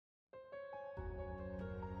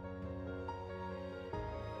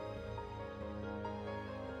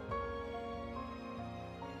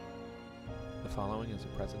following is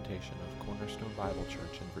a presentation of Cornerstone Bible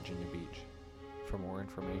Church in Virginia Beach. For more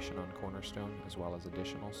information on Cornerstone, as well as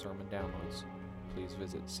additional sermon downloads, please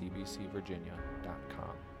visit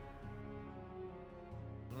cbcvirginia.com.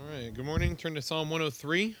 All right, good morning. Turn to Psalm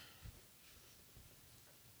 103.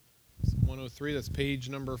 Psalm 103, that's page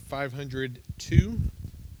number 502. If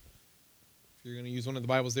you're going to use one of the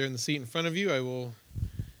Bibles there in the seat in front of you, I will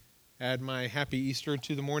add my happy Easter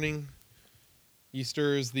to the morning.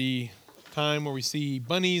 Easter is the time where we see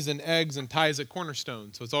bunnies and eggs and ties at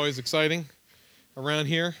Cornerstone, so it's always exciting around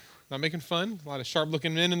here. Not making fun. A lot of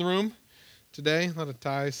sharp-looking men in the room today, a lot of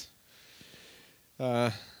ties.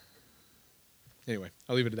 Anyway,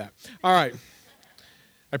 I'll leave it at that. All right.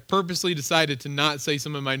 I purposely decided to not say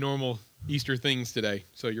some of my normal Easter things today,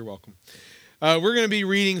 so you're welcome. We're going to be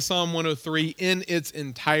reading Psalm 103 in its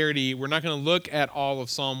entirety. We're not going to look at all of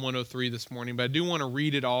Psalm 103 this morning, but I do want to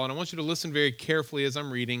read it all, and I want you to listen very carefully as I'm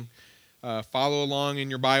reading. Follow along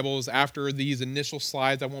in your Bibles. After these initial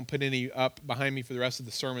slides, I won't put any up behind me for the rest of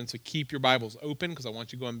the sermon, so keep your Bibles open because I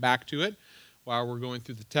want you going back to it while we're going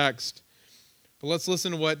through the text. But let's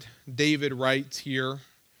listen to what David writes here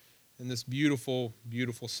in this beautiful,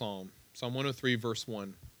 beautiful psalm. Psalm 103, verse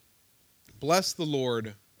 1. Bless the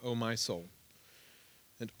Lord, O my soul,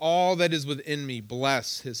 and all that is within me,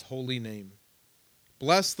 bless his holy name.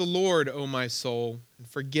 Bless the Lord, O my soul, and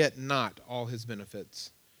forget not all his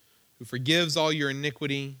benefits, who forgives all your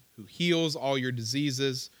iniquity, who heals all your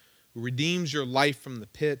diseases, who redeems your life from the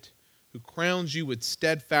pit, who crowns you with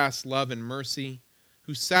steadfast love and mercy,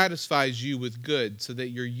 who satisfies you with good so that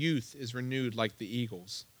your youth is renewed like the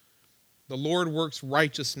eagles. The Lord works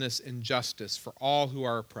righteousness and justice for all who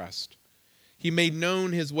are oppressed. He made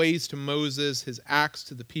known his ways to Moses, his acts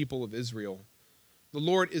to the people of Israel. The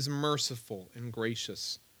Lord is merciful and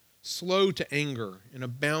gracious, slow to anger and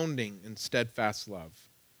abounding in steadfast love.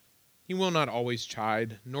 He will not always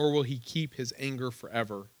chide, nor will he keep his anger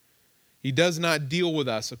forever. He does not deal with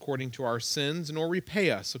us according to our sins, nor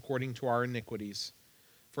repay us according to our iniquities.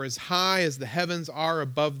 For as high as the heavens are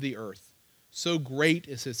above the earth, so great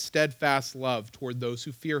is his steadfast love toward those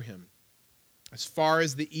who fear him. As far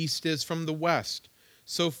as the east is from the west,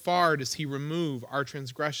 so far does he remove our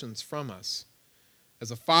transgressions from us.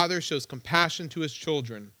 As a father shows compassion to his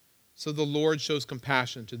children, so the Lord shows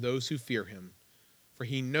compassion to those who fear him. For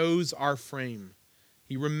he knows our frame.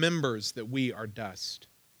 He remembers that we are dust.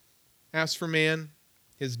 As for man,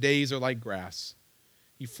 his days are like grass.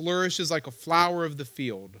 He flourishes like a flower of the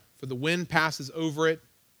field, for the wind passes over it,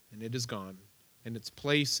 and it is gone, and its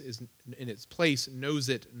place knows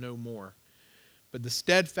it no more. But the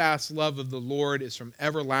steadfast love of the Lord is from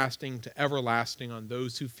everlasting to everlasting on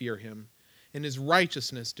those who fear him, and his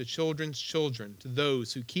righteousness to children's children, to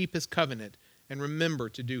those who keep his covenant and remember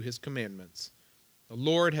to do his commandments. The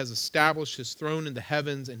Lord has established his throne in the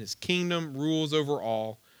heavens, and his kingdom rules over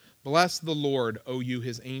all. Bless the Lord, O you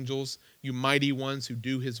his angels, you mighty ones who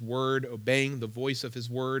do his word, obeying the voice of his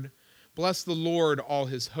word. Bless the Lord, all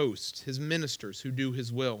his hosts, his ministers who do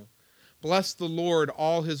his will. Bless the Lord,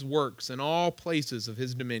 all his works, and all places of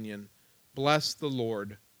his dominion. Bless the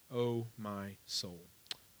Lord, O my soul.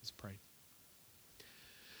 Let's pray.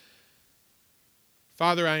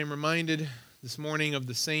 Father, I am reminded this morning of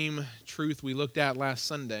the same truth we looked at last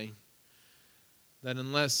Sunday, that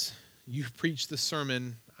unless you preach the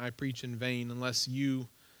sermon, I preach in vain. Unless you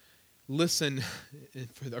listen,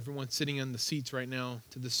 for everyone sitting in the seats right now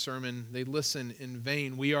to this sermon, they listen in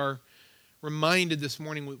vain. We are reminded this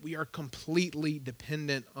morning we are completely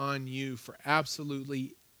dependent on you for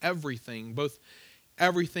absolutely everything, both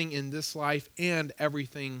everything in this life and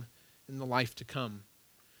everything in the life to come.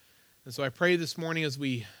 And so I pray this morning as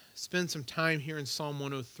we spend some time here in Psalm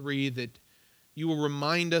 103 that you will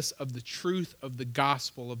remind us of the truth of the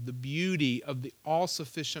gospel, of the beauty of the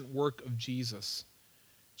all-sufficient work of Jesus.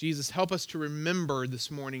 Jesus, help us to remember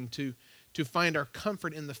this morning to find our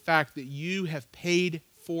comfort in the fact that you have paid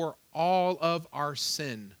for all of our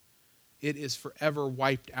sin. It is forever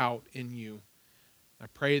wiped out in you. I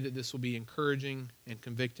pray that this will be encouraging and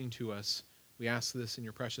convicting to us. We ask this in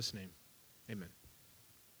your precious name. Amen.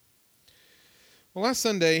 Well, last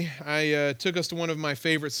Sunday, I took us to one of my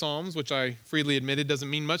favorite psalms, which I freely admitted doesn't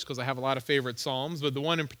mean much because I have a lot of favorite psalms, but the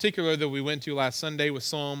one in particular that we went to last Sunday was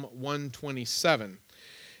Psalm 127.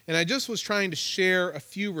 And I just was trying to share a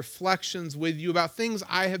few reflections with you about things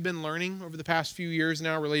I have been learning over the past few years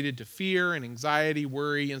now related to fear and anxiety,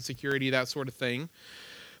 worry, insecurity, that sort of thing.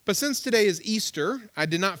 But since today is Easter, I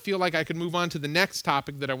did not feel like I could move on to the next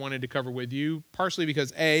topic that I wanted to cover with you, partially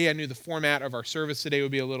because A, I knew the format of our service today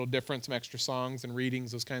would be a little different, some extra songs and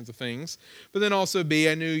readings, those kinds of things. But then also B,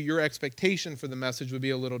 I knew your expectation for the message would be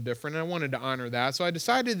a little different, and I wanted to honor that. So I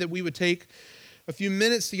decided that we would take a few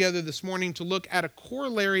minutes together this morning to look at a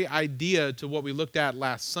corollary idea to what we looked at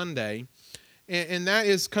last Sunday, and that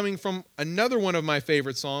is coming from another one of my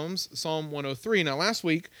favorite Psalms, Psalm 103. Now, last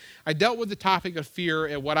week, I dealt with the topic of fear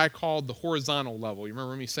at what I called the horizontal level. You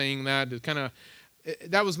remember me saying that?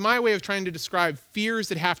 That was my way of trying to describe fears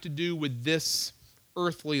that have to do with this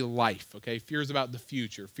earthly life, okay? Fears about the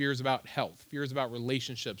future, fears about health, fears about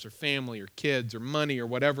relationships or family or kids or money or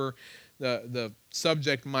whatever the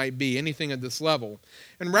subject might be, anything at this level.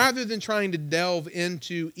 And rather than trying to delve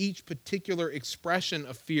into each particular expression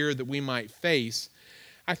of fear that we might face,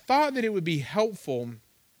 I thought that it would be helpful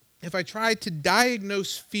if I tried to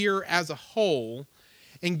diagnose fear as a whole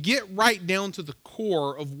and get right down to the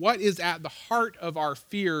core of what is at the heart of our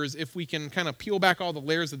fears if we can kind of peel back all the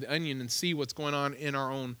layers of the onion and see what's going on in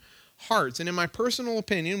our own hearts. And in my personal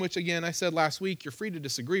opinion, which again I said last week you're free to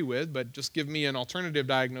disagree with, but just give me an alternative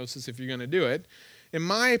diagnosis if you're going to do it. In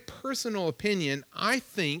my personal opinion, I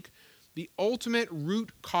think the ultimate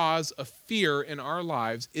root cause of fear in our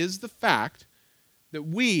lives is the fact that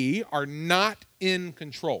we are not in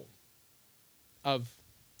control of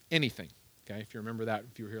anything. Okay, if you remember that,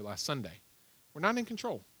 if you were here last Sunday. We're not in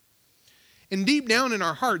control. And deep down in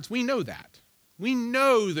our hearts, we know that. We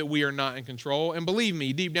know that we are not in control, and believe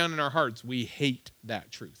me, deep down in our hearts, we hate that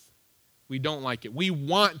truth. We don't like it. We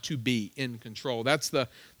want to be in control. That's the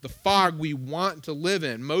fog we want to live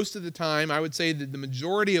in. Most of the time, I would say that the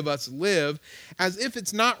majority of us live as if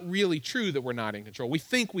it's not really true that we're not in control. We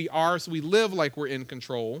think we are, so we live like we're in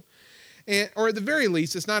control. Or at the very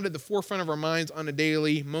least, it's not at the forefront of our minds on a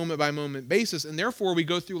daily, moment-by-moment basis, and therefore we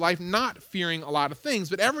go through life not fearing a lot of things.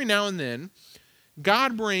 But every now and then,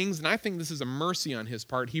 God brings, and I think this is a mercy on his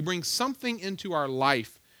part, he brings something into our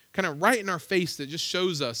life, kind of right in our face, that just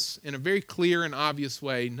shows us in a very clear and obvious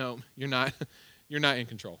way, no, you're not in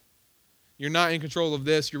control. You're not in control of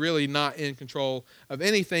this. You're really not in control of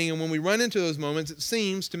anything. And when we run into those moments, it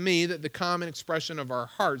seems to me that the common expression of our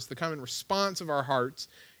hearts, the common response of our hearts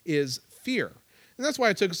is fear. And that's why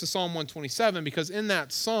I took us to Psalm 127, because in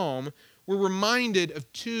that psalm, we're reminded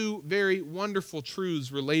of two very wonderful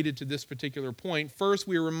truths related to this particular point. First,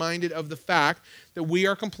 we are reminded of the fact that we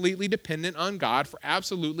are completely dependent on God for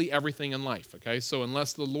absolutely everything in life. Okay, so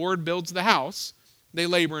unless the Lord builds the house, they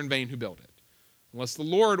labor in vain who build it. Unless the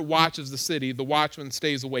Lord watches the city, the watchman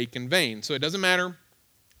stays awake in vain. So it doesn't matter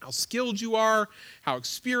how skilled you are, how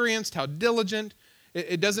experienced, how diligent.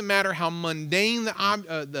 It doesn't matter how mundane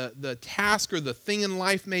the task or the thing in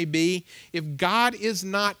life may be. If God is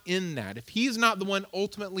not in that, if he's not the one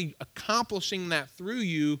ultimately accomplishing that through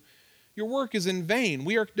you, your work is in vain.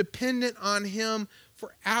 We are dependent on him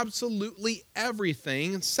for absolutely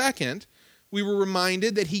everything. And second, we were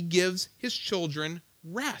reminded that he gives his children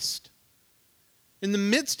rest. In the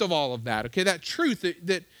midst of all of that, okay, that truth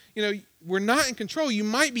that we're not in control, you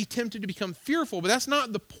might be tempted to become fearful, but that's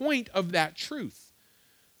not the point of that truth.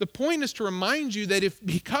 The point is to remind you that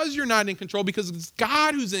because you're not in control, because it's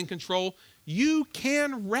God who's in control, you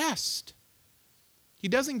can rest. He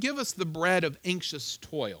doesn't give us the bread of anxious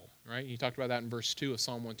toil, right? He talked about that in verse 2 of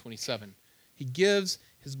Psalm 127. He gives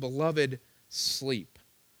his beloved sleep.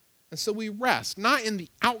 And so we rest, not in the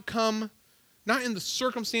outcome, not in the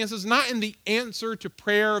circumstances, not in the answer to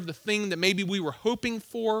prayer of the thing that maybe we were hoping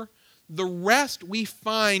for. The rest we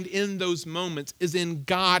find in those moments is in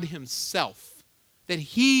God himself. That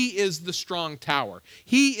he is the strong tower.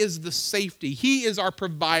 He is the safety. He is our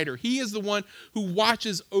provider. He is the one who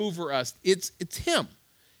watches over us. It's him.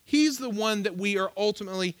 He's the one that we are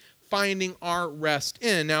ultimately finding our rest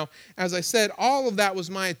in. Now, as I said, all of that was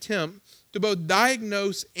my attempt to both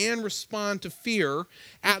diagnose and respond to fear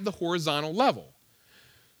at the horizontal level.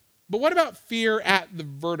 But what about fear at the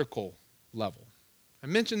vertical level? I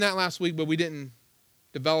mentioned that last week, but we didn't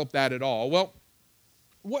develop that at all. Well,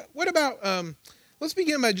 what about... Let's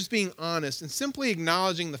begin by just being honest and simply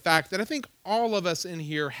acknowledging the fact that I think all of us in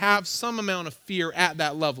here have some amount of fear at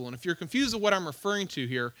that level. And if you're confused of what I'm referring to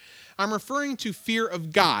here, I'm referring to fear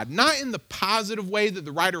of God, not in the positive way that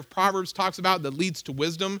the writer of Proverbs talks about that leads to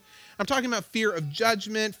wisdom. I'm talking about fear of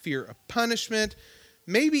judgment, fear of punishment,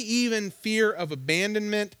 maybe even fear of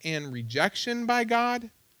abandonment and rejection by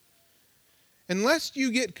God. Unless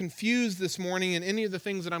you get confused this morning in any of the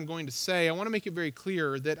things that I'm going to say, I want to make it very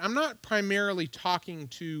clear that I'm not primarily talking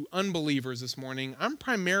to unbelievers this morning. I'm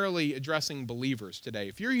primarily addressing believers today.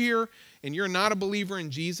 If you're here and you're not a believer in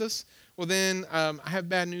Jesus, well then I have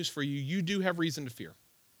bad news for you. You do have reason to fear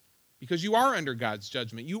because you are under God's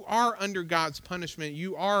judgment. You are under God's punishment.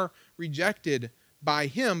 You are rejected by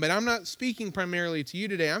him. But I'm not speaking primarily to you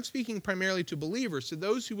today. I'm speaking primarily to believers, to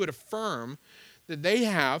those who would affirm that they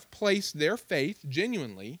have placed their faith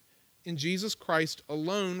genuinely in Jesus Christ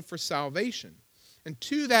alone for salvation. And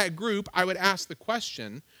to that group, I would ask the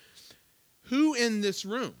question, who in this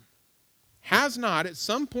room has not at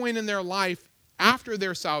some point in their life after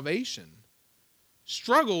their salvation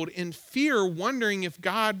struggled in fear, wondering if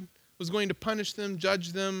God was going to punish them,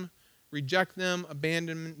 judge them, reject them,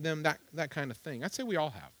 abandon them, that kind of thing? I'd say we all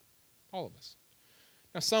have, all of us.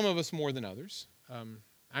 Now, some of us more than others.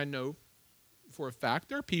 I know for a fact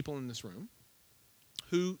there are people in this room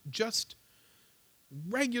who just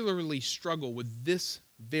regularly struggle with this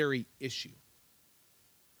very issue.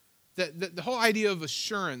 The whole idea of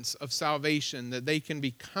assurance of salvation, that they can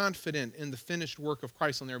be confident in the finished work of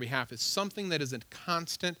Christ on their behalf, is something that is a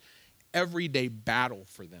constant, everyday battle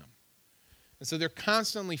for them. And so they're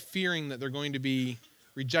constantly fearing that they're going to be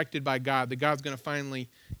rejected by God, that God's going to finally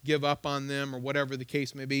give up on them or whatever the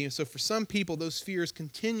case may be. And so for some people, those fears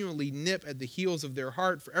continually nip at the heels of their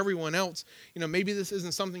heart. For everyone else, maybe this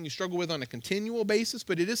isn't something you struggle with on a continual basis,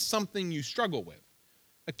 but it is something you struggle with.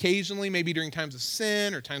 Occasionally, maybe during times of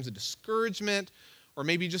sin or times of discouragement, or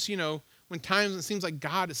maybe just, when times it seems like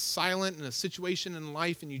God is silent in a situation in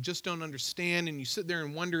life and you just don't understand and you sit there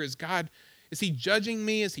and wonder, is he judging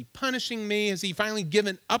me? Is he punishing me? Has he finally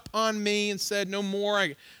given up on me and said, no more,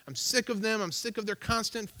 I'm sick of them. I'm sick of their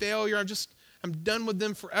constant failure. I'm done with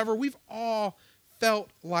them forever. We've all felt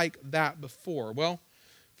like that before. Well,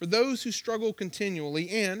 for those who struggle continually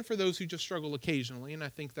and for those who just struggle occasionally, and I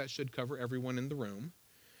think that should cover everyone in the room,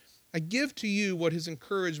 I give to you what has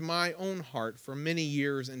encouraged my own heart for many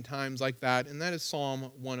years in times like that, and that is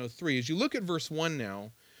Psalm 103. As you look at verse 1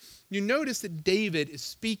 now, you notice that David is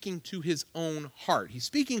speaking to his own heart. He's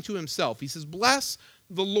speaking to himself. He says, bless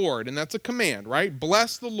the Lord. And that's a command, right?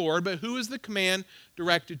 Bless the Lord. But who is the command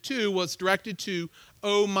directed to? Well, it's directed to,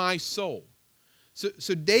 O my soul.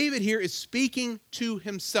 So David here is speaking to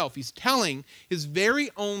himself. He's telling his very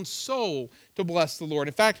own soul to bless the Lord.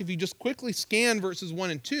 In fact, if you just quickly scan verses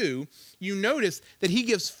 1 and 2, you notice that he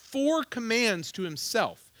gives 4 commands to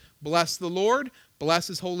himself. Bless the Lord, bless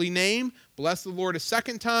his holy name, bless the Lord a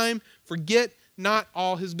second time, forget not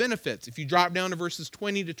all his benefits. If you drop down to verses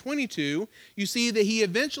 20 to 22, you see that he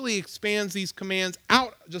eventually expands these commands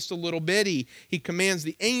out just a little bit. He commands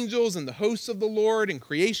the angels and the hosts of the Lord and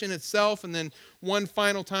creation itself, and then one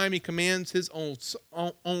final time he commands his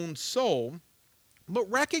own soul.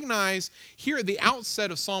 But recognize here at the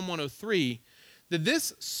outset of Psalm 103 that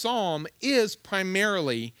this psalm is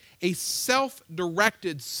primarily a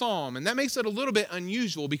self-directed psalm. And that makes it a little bit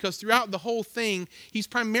unusual because throughout the whole thing, he's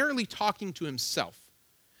primarily talking to himself.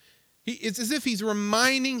 It's as if he's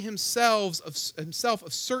reminding himself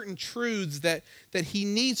of certain truths that he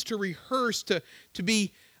needs to rehearse to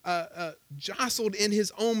be jostled in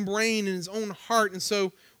his own brain and his own heart. And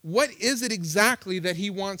so what is it exactly that he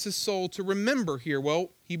wants his soul to remember here? Well,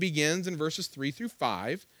 he begins in verses 3 through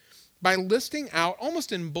 5 by listing out,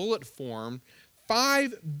 almost in bullet form,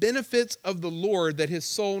 5 benefits of the Lord that his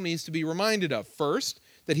soul needs to be reminded of. First,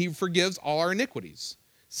 that he forgives all our iniquities.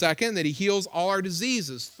 Second, that he heals all our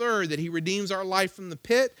diseases. Third, that he redeems our life from the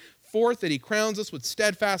pit. Fourth, that he crowns us with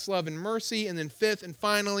steadfast love and mercy. And then fifth and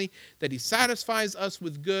finally, that he satisfies us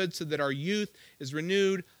with good so that our youth is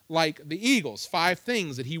renewed like the eagles. 5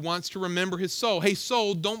 things that he wants to remember his soul. Hey,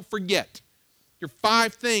 soul, don't forget. Your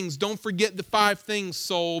 5 things, don't forget the 5 things,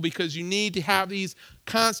 soul, because you need to have these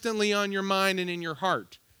constantly on your mind and in your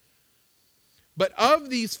heart. But of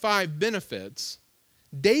these 5 benefits,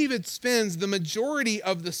 David spends the majority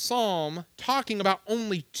of the psalm talking about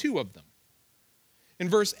only 2 of them. In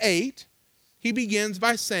verse 8, he begins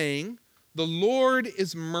by saying, the Lord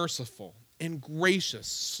is merciful and gracious,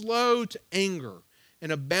 slow to anger,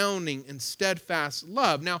 and abounding in steadfast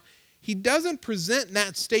love. Now, he doesn't present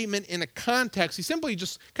that statement in a context. He simply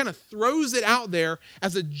just kind of throws it out there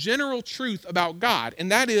as a general truth about God.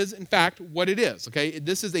 And that is, in fact, what it is. Okay,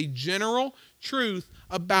 this is a general truth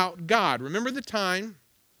about God. Remember the time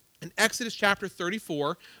in Exodus chapter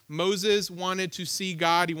 34, Moses wanted to see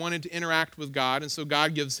God. He wanted to interact with God. And so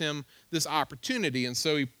God gives him this opportunity. And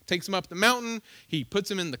so he takes him up the mountain. He puts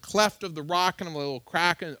him in the cleft of the rock, kind of a little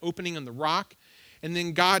crack, an opening in the rock. And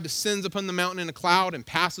then God descends upon the mountain in a cloud and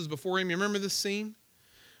passes before him. You remember this scene?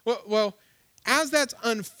 Well, as that's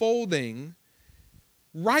unfolding,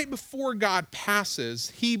 right before God passes,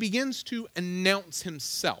 he begins to announce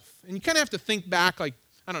himself. And you kind of have to think back, like,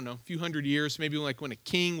 I don't know, a few hundred years, maybe like when a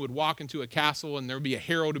king would walk into a castle and there would be a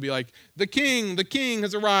herald to be like, the king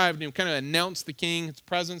has arrived, and he would kind of announce the king, his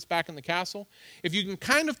presence back in the castle. If you can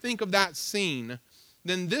kind of think of that scene,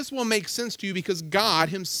 then this will make sense to you because God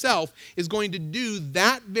himself is going to do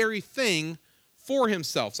that very thing for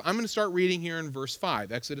himself. So I'm going to start reading here in verse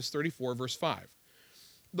 5, Exodus 34, verse 5.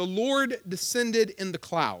 The Lord descended in the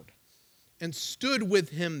cloud and stood with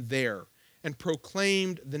him there and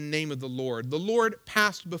proclaimed the name of the Lord. The Lord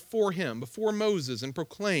passed before him, before Moses, and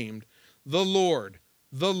proclaimed, the Lord,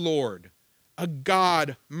 a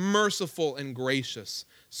God merciful and gracious,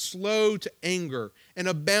 slow to anger, and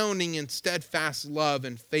abounding in steadfast love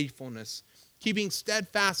and faithfulness, keeping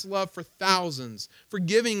steadfast love for thousands,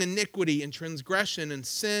 forgiving iniquity and transgression and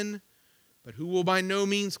sin, but who will by no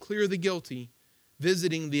means clear the guilty,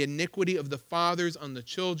 visiting the iniquity of the fathers on the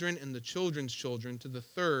children and the children's children to the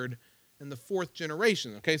third and the fourth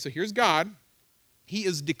generation. Okay, so here's God. He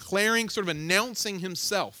is declaring, sort of announcing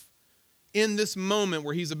himself in this moment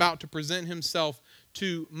where he's about to present himself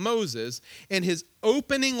to Moses. And his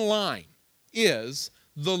opening line is,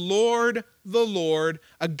 the Lord,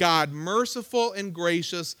 a God merciful and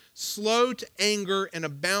gracious, slow to anger and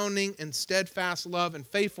abounding in steadfast love and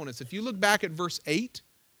faithfulness. If you look back at verse 8,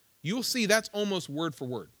 you'll see that's almost word for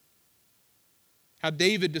word how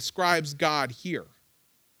David describes God here.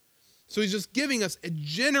 So he's just giving us a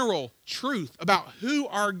general truth about who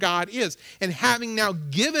our God is. And having now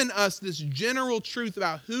given us this general truth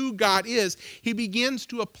about who God is, he begins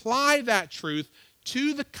to apply that truth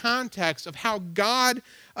to the context of how God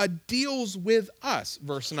deals with us.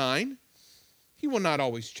 Verse 9, he will not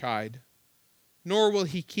always chide, nor will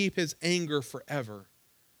he keep his anger forever.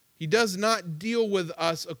 He does not deal with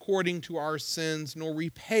us according to our sins, nor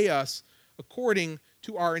repay us according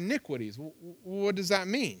to our iniquities. What does that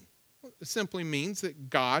mean? It simply means that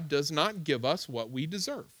God does not give us what we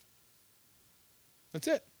deserve. That's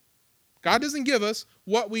it. God doesn't give us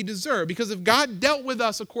what we deserve, because if God dealt with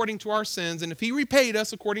us according to our sins and if he repaid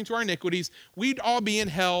us according to our iniquities, we'd all be in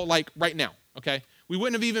hell like right now, okay? We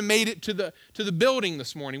wouldn't have even made it to the building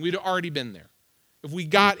this morning. We'd have already been there if we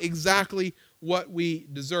got exactly what we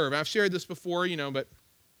deserve. I've shared this before, but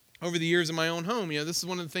over the years in my own home, this is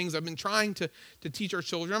one of the things I've been trying to teach our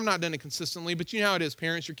children. I've not done it consistently, but you know how it is,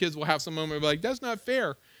 parents. Your kids will have some moment where like, that's not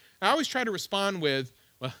fair. I always try to respond with,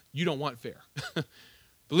 well, you don't want fair.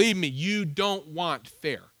 Believe me, you don't want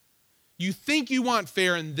fair. You think you want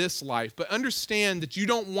fair in this life, but understand that you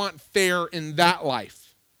don't want fair in that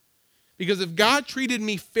life. Because if God treated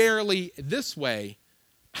me fairly this way,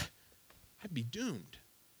 I'd be doomed.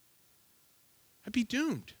 I'd be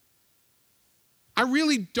doomed. I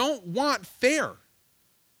really don't want fair.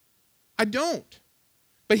 I don't.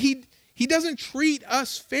 But he doesn't treat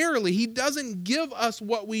us fairly. He doesn't give us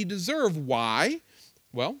what we deserve. Why?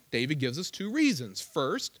 Well, David gives us two reasons.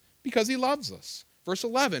 First, because he loves us. Verse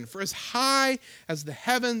 11, for as high as the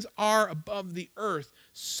heavens are above the earth,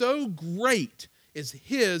 so great is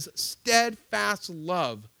his steadfast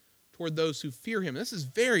love toward those who fear him. This is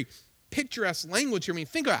very picturesque language here. I mean,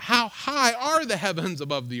 think about how high are the heavens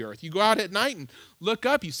above the earth. You go out at night and look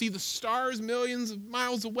up, you see the stars millions of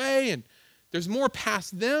miles away, and there's more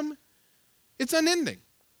past them. It's unending.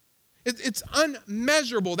 It's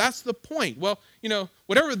unmeasurable. That's the point. Well,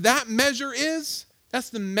 whatever that measure is, that's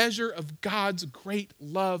the measure of God's great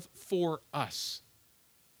love for us.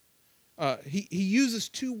 He uses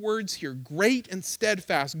two words here, great and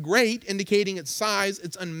steadfast. Great indicating its size,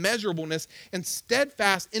 its unmeasurableness, and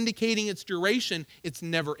steadfast indicating its duration, it's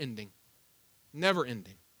never ending. Never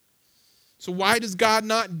ending. So why does God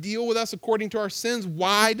not deal with us according to our sins?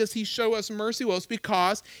 Why does he show us mercy? Well, it's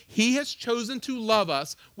because he has chosen to love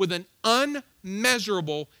us with an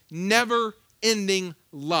unmeasurable, never-ending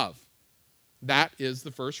love. That is the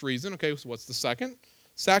first reason. Okay, so what's the second?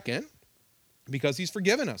 Second, because he's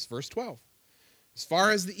forgiven us. Verse 12. As far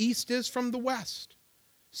as the east is from the west,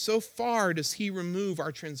 so far does he remove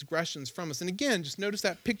our transgressions from us. And again, just notice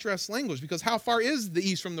that picturesque language, because how far is the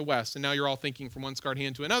east from the west? And now you're all thinking from one scarred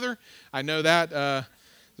hand to another. I know that.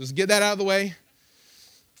 Just get that out of the way.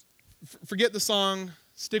 Forget the song.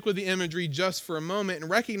 Stick with the imagery just for a moment and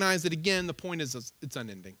recognize that, again, the point is it's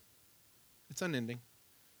unending. It's unending.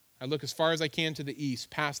 I look as far as I can to the east,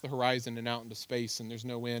 past the horizon and out into space, and there's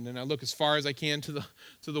no end. And I look as far as I can to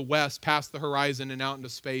the west, past the horizon and out into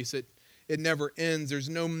space. It never ends. There's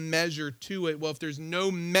no measure to it. Well, if there's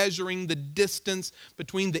no measuring the distance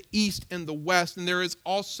between the east and the west, then there is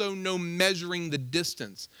also no measuring the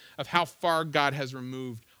distance of how far God has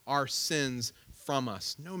removed our sins from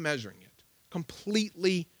us. No measuring it.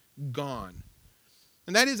 Completely gone.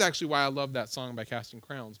 And that is actually why I love that song by Casting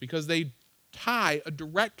Crowns, because they tie a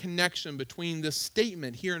direct connection between this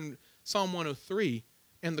statement here in Psalm 103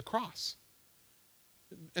 and the cross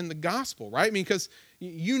and the gospel, right? I mean, because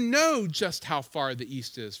you know just how far the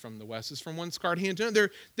east is from the west. It's from one scarred hand to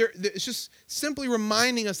another. It's just simply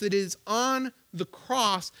reminding us that it is on the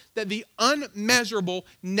cross that the unmeasurable,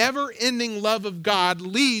 never-ending love of God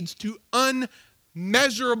leads to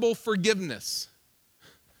unmeasurable forgiveness.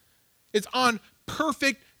 It's on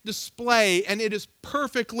perfect display, and it is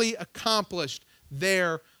perfectly accomplished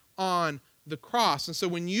there on the cross. And so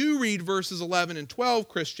when you read verses 11 and 12,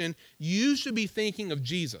 Christian, you should be thinking of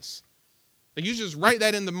Jesus. Like, you should just write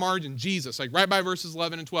that in the margin, Jesus, like right by verses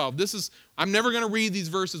 11 and 12. I'm never going to read these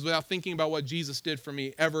verses without thinking about what Jesus did for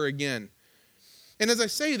me ever again. And as I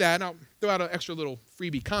say that, I'll throw out an extra little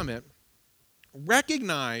freebie comment.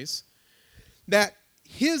 Recognize that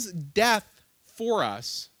his death for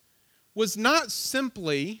us was not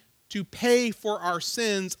simply to pay for our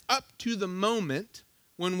sins up to the moment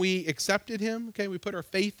when we accepted him, okay, we put our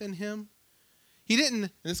faith in him. He didn't,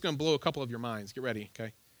 and this is going to blow a couple of your minds, get ready,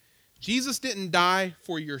 okay? Jesus didn't die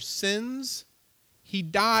for your sins. He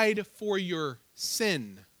died for your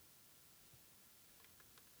sin.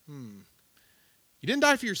 He didn't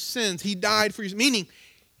die for your sins. He died for your, meaning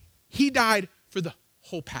he died for the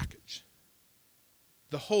whole package,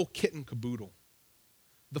 the whole kit and caboodle,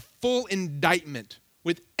 the full indictment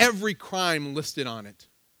with every crime listed on it.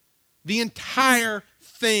 The entire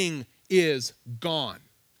thing is gone,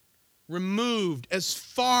 removed as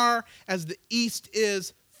far as the east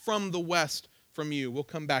is from the west from you. We'll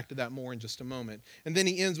come back to that more in just a moment. And then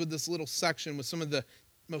he ends with this little section with some of the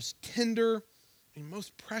most tender and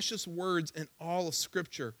most precious words in all of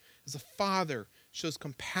Scripture. As a father shows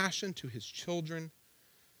compassion to his children,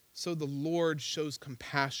 so the Lord shows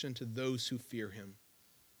compassion to those who fear him.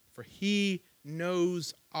 For he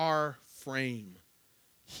knows our frame.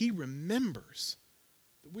 He remembers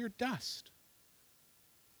that we're dust.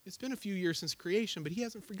 It's been a few years since creation, but he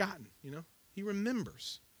hasn't forgotten, He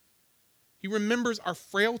remembers. He remembers our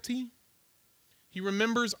frailty. He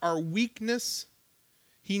remembers our weakness.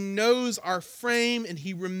 He knows our frame, and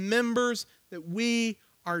he remembers that we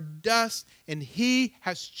are dust, and he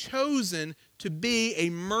has chosen to be a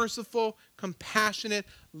merciful, compassionate,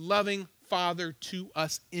 loving Father to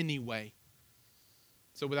us anyway.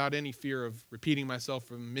 So without any fear of repeating myself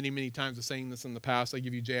from many, many times of saying this in the past, I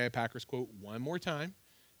give you J.I. Packer's quote one more time.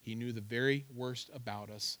 He knew the very worst about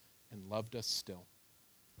us and loved us still.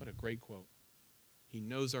 What a great quote. He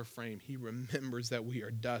knows our frame. He remembers that we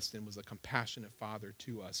are dust and was a compassionate Father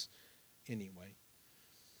to us anyway.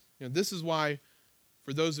 This is why,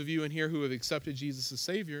 for those of you in here who have accepted Jesus as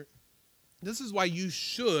Savior, this is why you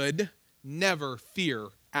should never fear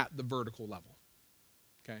at the vertical level.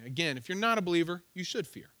 Okay, again, if you're not a believer, you should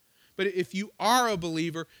fear. But if you are a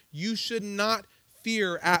believer, you should not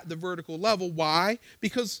fear at the vertical level. Why?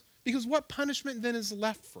 Because what punishment then is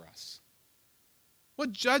left for us?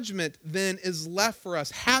 What judgment then is left for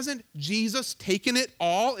us? Hasn't Jesus taken it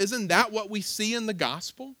all? Isn't that what we see in the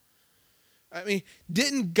gospel? I mean,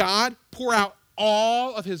 didn't God pour out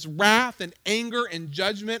all of his wrath and anger and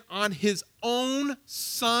judgment on his own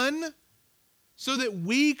Son so that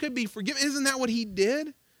we could be forgiven? Isn't that what he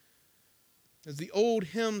did? As the old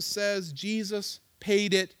hymn says, Jesus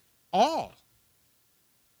paid it all.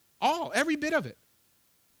 All, every bit of it.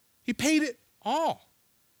 He paid it all.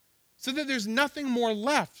 So that there's nothing more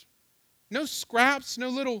left. No scraps, no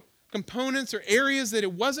little components or areas that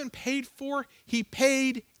it wasn't paid for. He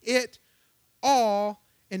paid it all,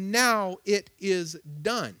 and now it is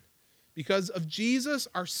done. Because of Jesus,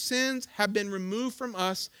 our sins have been removed from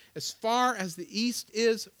us as far as the east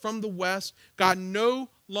is from the west. God no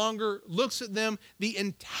longer looks at them. The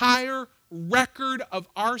entire record of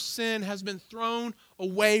our sin has been thrown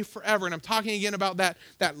away forever. And I'm talking again about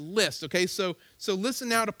that list, okay? So listen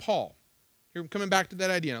now to Paul. Here, I'm coming back to that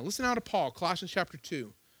idea. Now listen now to Paul, Colossians chapter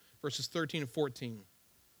 2, verses 13 and 14.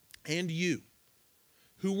 And you,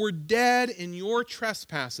 who were dead in your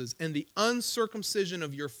trespasses and the uncircumcision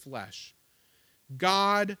of your flesh,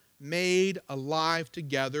 God made alive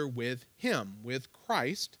together with him, with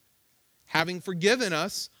Christ, having forgiven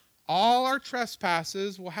us all our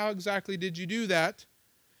trespasses. Well, how exactly did you do that?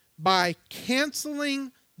 By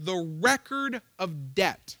canceling the record of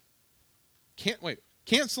debt.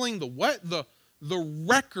 Canceling the what? The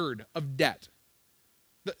record of debt.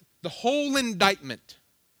 The whole indictment.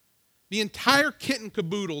 The entire kit and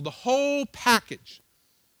caboodle, the whole package.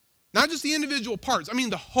 Not just the individual parts. I mean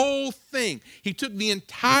the whole thing. He took the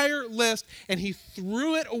entire list and he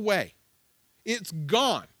threw it away. It's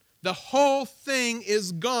gone. The whole thing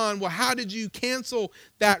is gone. Well, how did you cancel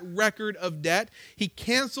that record of debt? He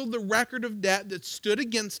canceled the record of debt that stood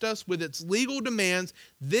against us with its legal demands.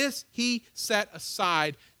 This he set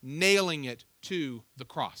aside, nailing it to the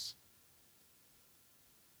cross.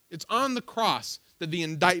 It's on the cross that the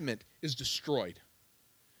indictment is destroyed.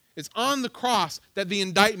 It's on the cross that the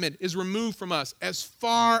indictment is removed from us as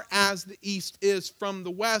far as the east is from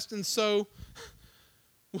the west. And so,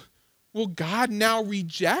 will God now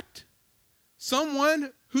reject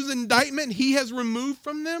someone whose indictment he has removed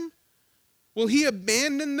from them? Will he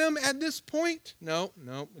abandon them at this point? No.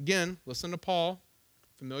 Again, listen to Paul.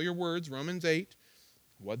 Familiar words, Romans 8.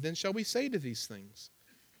 What then shall we say to these things?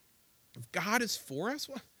 If God is for us,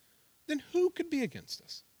 then who could be against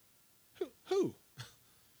us? Who?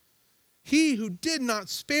 He who did not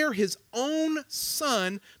spare his own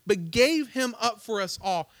son, but gave him up for us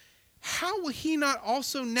all, how will he not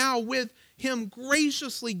also now with him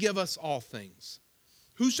graciously give us all things?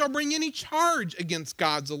 Who shall bring any charge against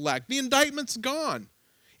God's elect? The indictment's gone.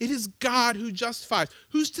 It is God who justifies.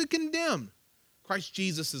 Who's to condemn? Christ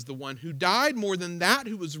Jesus is the one who died, more than that,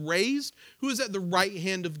 who was raised, who is at the right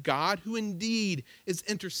hand of God, who indeed is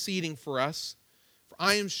interceding for us. For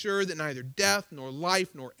I am sure that neither death, nor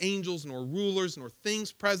life, nor angels, nor rulers, nor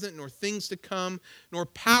things present, nor things to come, nor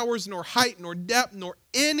powers, nor height, nor depth, nor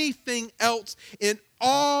anything else in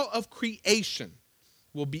all of creation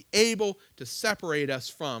will be able to separate us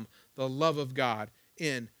from the love of God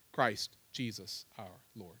in Christ Jesus our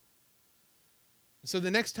Lord. So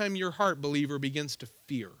the next time your heart, believer, begins to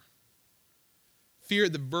fear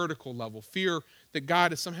at the vertical level, fear that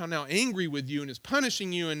God is somehow now angry with you and is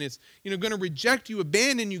punishing you and is going to reject you,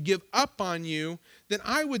 abandon you, give up on you, then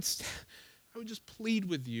I would just plead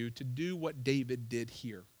with you to do what David did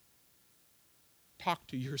here. Talk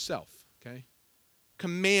to yourself, okay?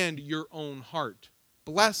 Command your own heart.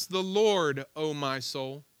 Bless the Lord, O my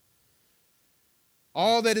soul.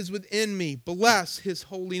 All that is within me, bless his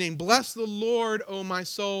holy name. Bless the Lord, O my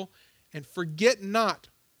soul, and forget not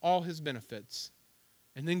all his benefits.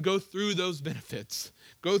 And then go through those benefits.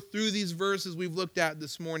 Go through these verses we've looked at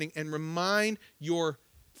this morning and remind your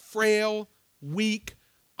frail, weak,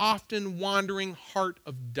 often wandering heart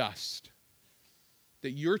of dust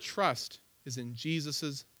that your trust is in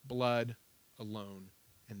Jesus' blood alone,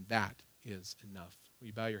 and that is enough. Will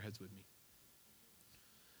you bow your heads with me?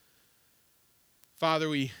 Father,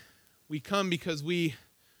 we come because we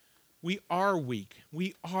are weak.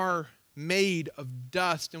 We are made of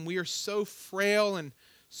dust, and we are so frail and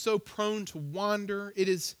so prone to wander. It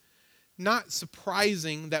is not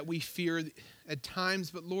surprising that we fear at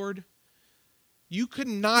times, but Lord, you could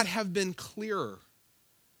not have been clearer.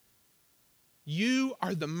 You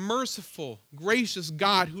are the merciful, gracious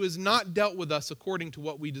God who has not dealt with us according to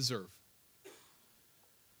what we deserve.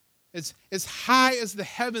 As high as the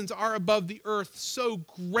heavens are above the earth, so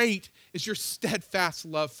great is your steadfast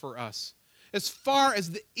love for us. As far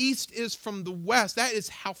as the east is from the west, that is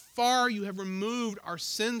how far you have removed our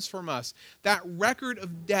sins from us. That record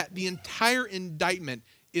of debt, the entire indictment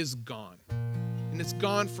is gone. And it's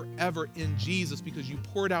gone forever in Jesus because you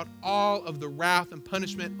poured out all of the wrath and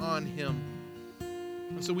punishment on him.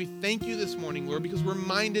 And so we thank you this morning, Lord, because we're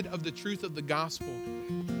reminded of the truth of the gospel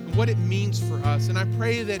and what it means for us. And I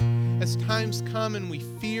pray that as times come and we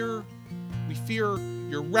fear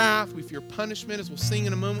your wrath, we fear punishment, as we'll sing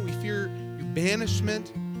in a moment, we fear your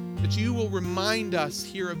banishment, that you will remind us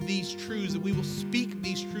here of these truths, that we will speak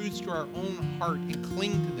these truths to our own heart and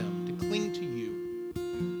cling to them, to cling to you.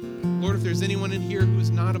 Lord, if there's anyone in here who is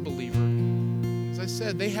not a believer, as I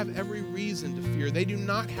said, they have every reason to fear. They do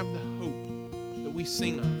not have the hope that we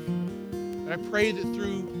sing of. But I pray that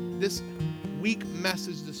through this weak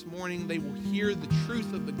message this morning, they will hear the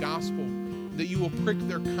truth of the gospel, that you will prick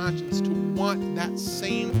their conscience to want that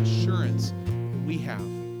same assurance that we have.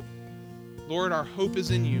 Lord, our hope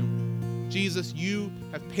is in you. Jesus, you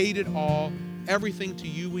have paid it all. Everything to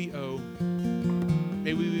you we owe.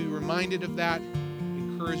 May we be reminded of that,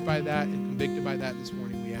 encouraged by that, and convicted by that this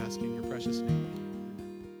morning, we ask in your precious name.